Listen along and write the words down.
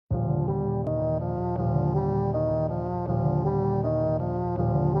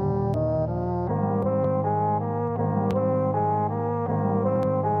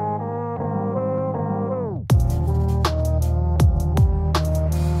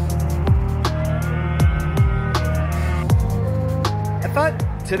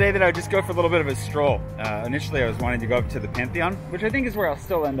today that I would just go for a little bit of a stroll. Initially I was wanting to go up to the Pantheon, which I think is where I'll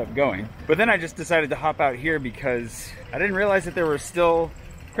still end up going. But then I just decided to hop out here because I didn't realize that there were still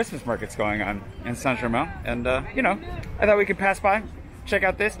Christmas markets going on in Saint-Germain. And you know, I thought we could pass by, check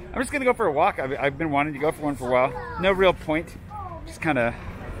out this. I'm just gonna go for a walk. I've been wanting to go for one for a while. No real point, just kind of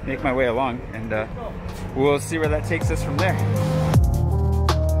make my way along, and we'll see where that takes us from there.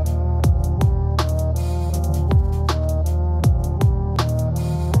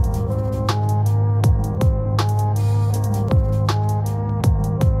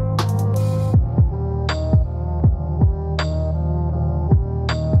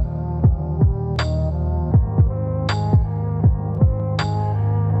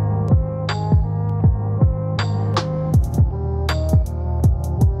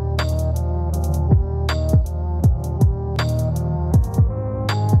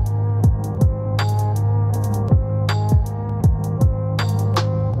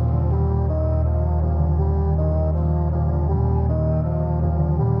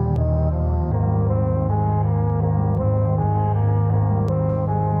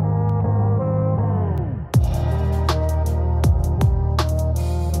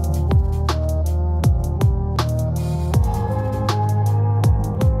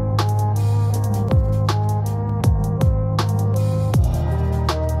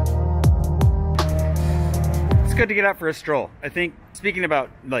 Good to get out for a stroll. I think, speaking about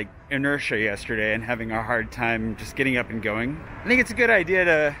like inertia yesterday and having a hard time just getting up and going, I think it's a good idea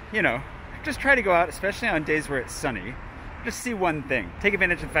to, you know, just try to go out, especially on days where it's sunny. Just see one thing. Take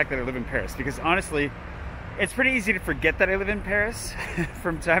advantage of the fact that I live in Paris, because honestly, it's pretty easy to forget that I live in Paris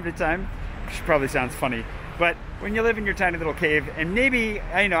from time to time, which probably sounds funny. But when you live in your tiny little cave, and maybe,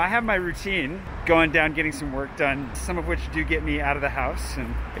 you know, I have my routine, going down, getting some work done, some of which do get me out of the house,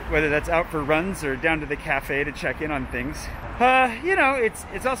 and whether that's out for runs or down to the cafe to check in on things. You know,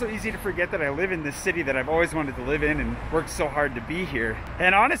 it's also easy to forget that I live in this city that I've always wanted to live in and worked so hard to be here.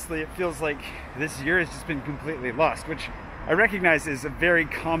 And honestly, it feels like this year has just been completely lost, which I recognize is a very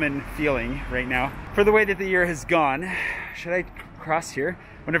common feeling right now for the way that the year has gone. Should I cross here?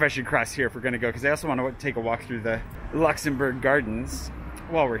 I wonder if I should cross here if we're gonna go, because I also want to take a walk through the Luxembourg Gardens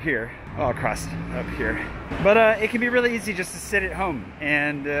while we're here. Oh, I'll cross up here. But it can be really easy just to sit at home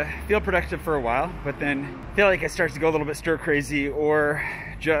and feel productive for a while, but then feel like it starts to go a little bit stir crazy, or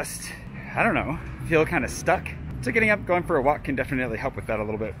just, I don't know, feel kind of stuck. So getting up, going for a walk can definitely help with that a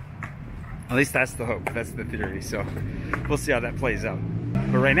little bit. At least that's the hope, that's the theory. So we'll see how that plays out.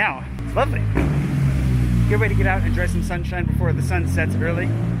 But right now, it's lovely. Good way to get out and enjoy some sunshine before the sun sets early.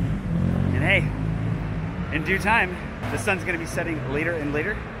 And hey, in due time, the sun's gonna be setting later and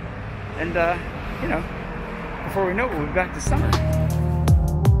later. And you know, before we know it, we'll be back to summer.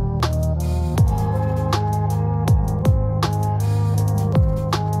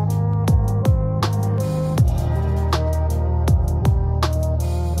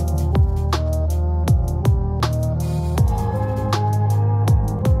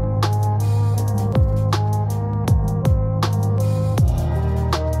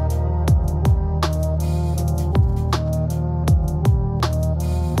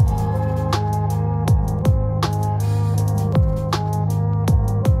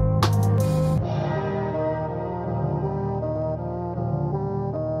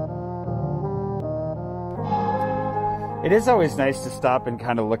 It is always nice to stop and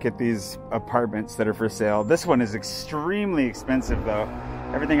kind of look at these apartments that are for sale. This one is extremely expensive though.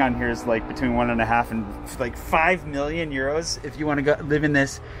 Everything on here is like between 1.5 and like 5 million euros if you want to go live in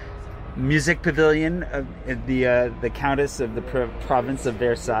this music pavilion of the Countess of the province of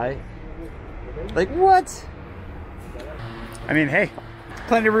Versailles. Like what? I mean, hey,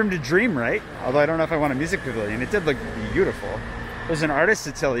 plenty of room to dream, right? Although I don't know if I want a music pavilion. It did look beautiful. There's an artist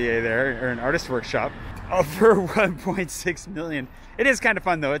atelier there, or an artist workshop. Oh, for 1.6 million. It is kind of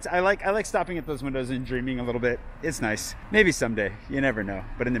fun though. I like stopping at those windows and dreaming a little bit. It's nice. Maybe someday, you never know.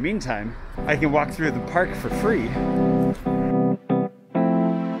 But in the meantime, I can walk through the park for free.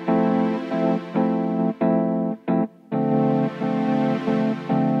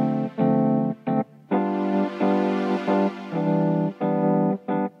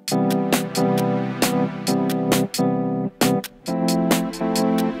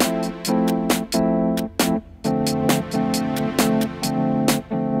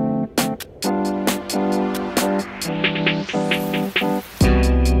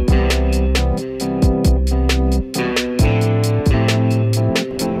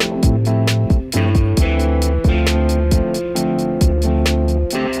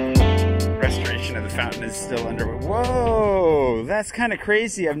 That's kind of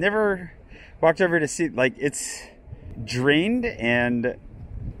crazy. I've never walked over to see, like, it's drained and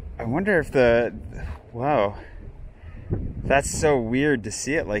I wonder if wow. That's so weird to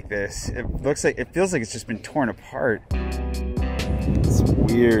see it like this. It feels like it's just been torn apart. It's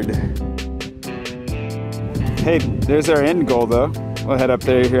weird. Hey, there's our end goal though. We'll head up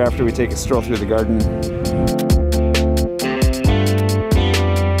there here after we take a stroll through the garden.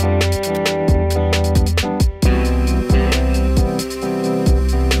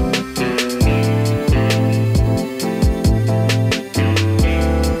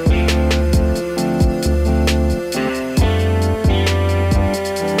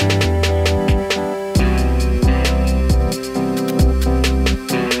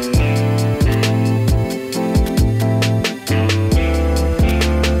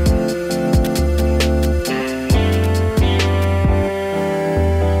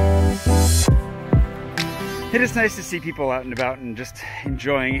 It is nice to see people out and about and just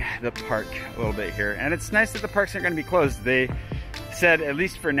enjoying the park a little bit here. And it's nice that the parks aren't going to be closed. They said, at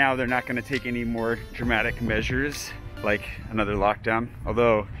least for now, they're not going to take any more dramatic measures like another lockdown.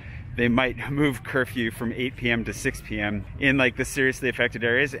 Although they might move curfew from 8 p.m. to 6 p.m. in like the seriously affected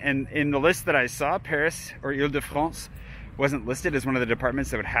areas. And in the list that I saw, Paris or Ile-de-France wasn't listed as one of the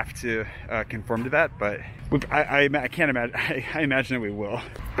departments that would have to conform to that. But I can't imagine, I imagine that we will.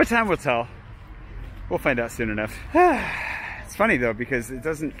 But time will tell. We'll find out soon enough. It's funny though, because it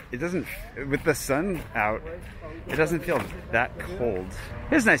doesn't, with the sun out, it doesn't feel that cold.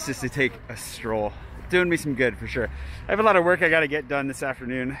 It's nice just to take a stroll. Doing me some good for sure. I have a lot of work I gotta get done this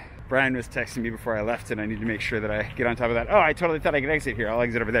afternoon. Brian was texting me before I left and I need to make sure that I get on top of that. Oh, I totally thought I could exit here. I'll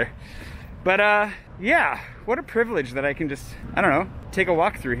exit over there. But yeah, what a privilege that I can just, I don't know, take a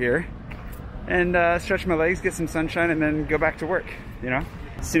walk through here and stretch my legs, get some sunshine, and then go back to work, you know?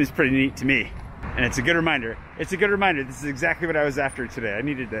 Seems pretty neat to me. And it's a good reminder. It's a good reminder. This is exactly what I was after today. I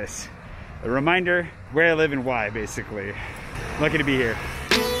needed this. A reminder where I live and why, basically. Lucky to be here.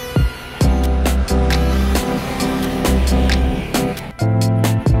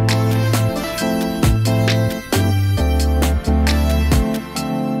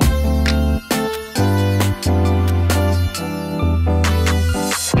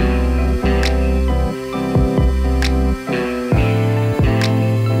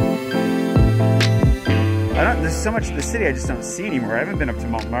 So much of the city I just don't see anymore. I haven't been up to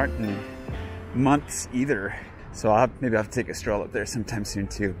Montmartre in months either. So maybe I'll have to take a stroll up there sometime soon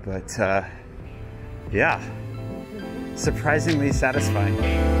too. But yeah, surprisingly satisfying.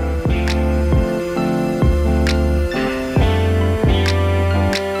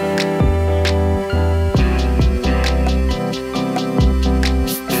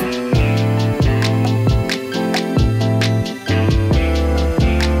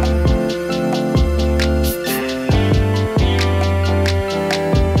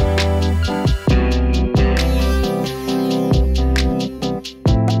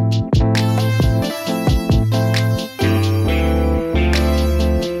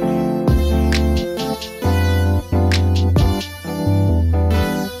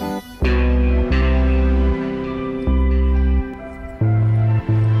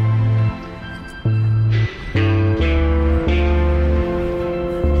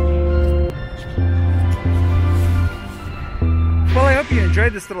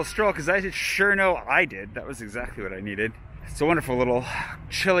 Enjoyed this little stroll, because I sure know I did. That was exactly what I needed. It's a wonderful little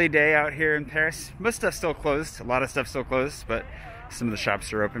chilly day out here in Paris. Most stuff's still closed. A lot of stuff's still closed, but some of the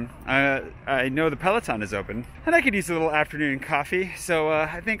shops are open. I know the Peloton is open, and I could use a little afternoon coffee. So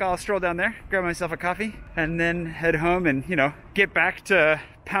I think I'll stroll down there, grab myself a coffee, and then head home and, you know, get back to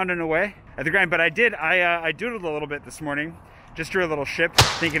pounding away at the grind. But I doodled a little bit this morning. Just drew a little ship,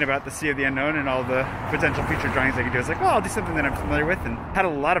 thinking about the Sea of the Unknown and all the potential future drawings I could do. I was like, well, I'll do something that I'm familiar with, and had a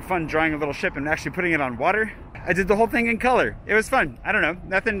lot of fun drawing a little ship and actually putting it on water. I did the whole thing in color. It was fun. I don't know,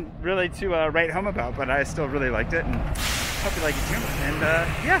 nothing really to write home about, but I still really liked it, and hope you like it too. And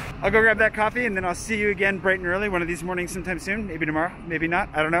yeah, I'll go grab that coffee, and then I'll see you again bright and early one of these mornings sometime soon. Maybe tomorrow, maybe not,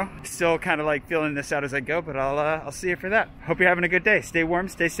 I don't know. Still kind of like feeling this out as I go, but I'll see you for that. Hope you're having a good day. Stay warm,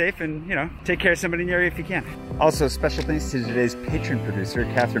 stay safe, and, you know, take care of somebody in your area if you can. Also, special thanks to today's patron producer,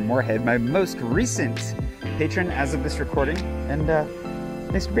 Catherine Moorhead, my most recent patron as of this recording. And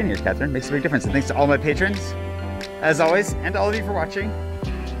thanks for being here, Catherine. Makes a big difference. And thanks to all my patrons, as always, and all of you for watching,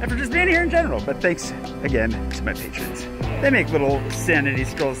 and for just being here in general. But thanks again to my patrons. They make little sanity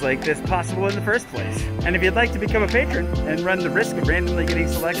strolls like this possible in the first place. And if you'd like to become a patron and run the risk of randomly getting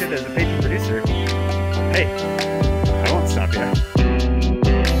selected as a patron producer, hey, I won't stop you.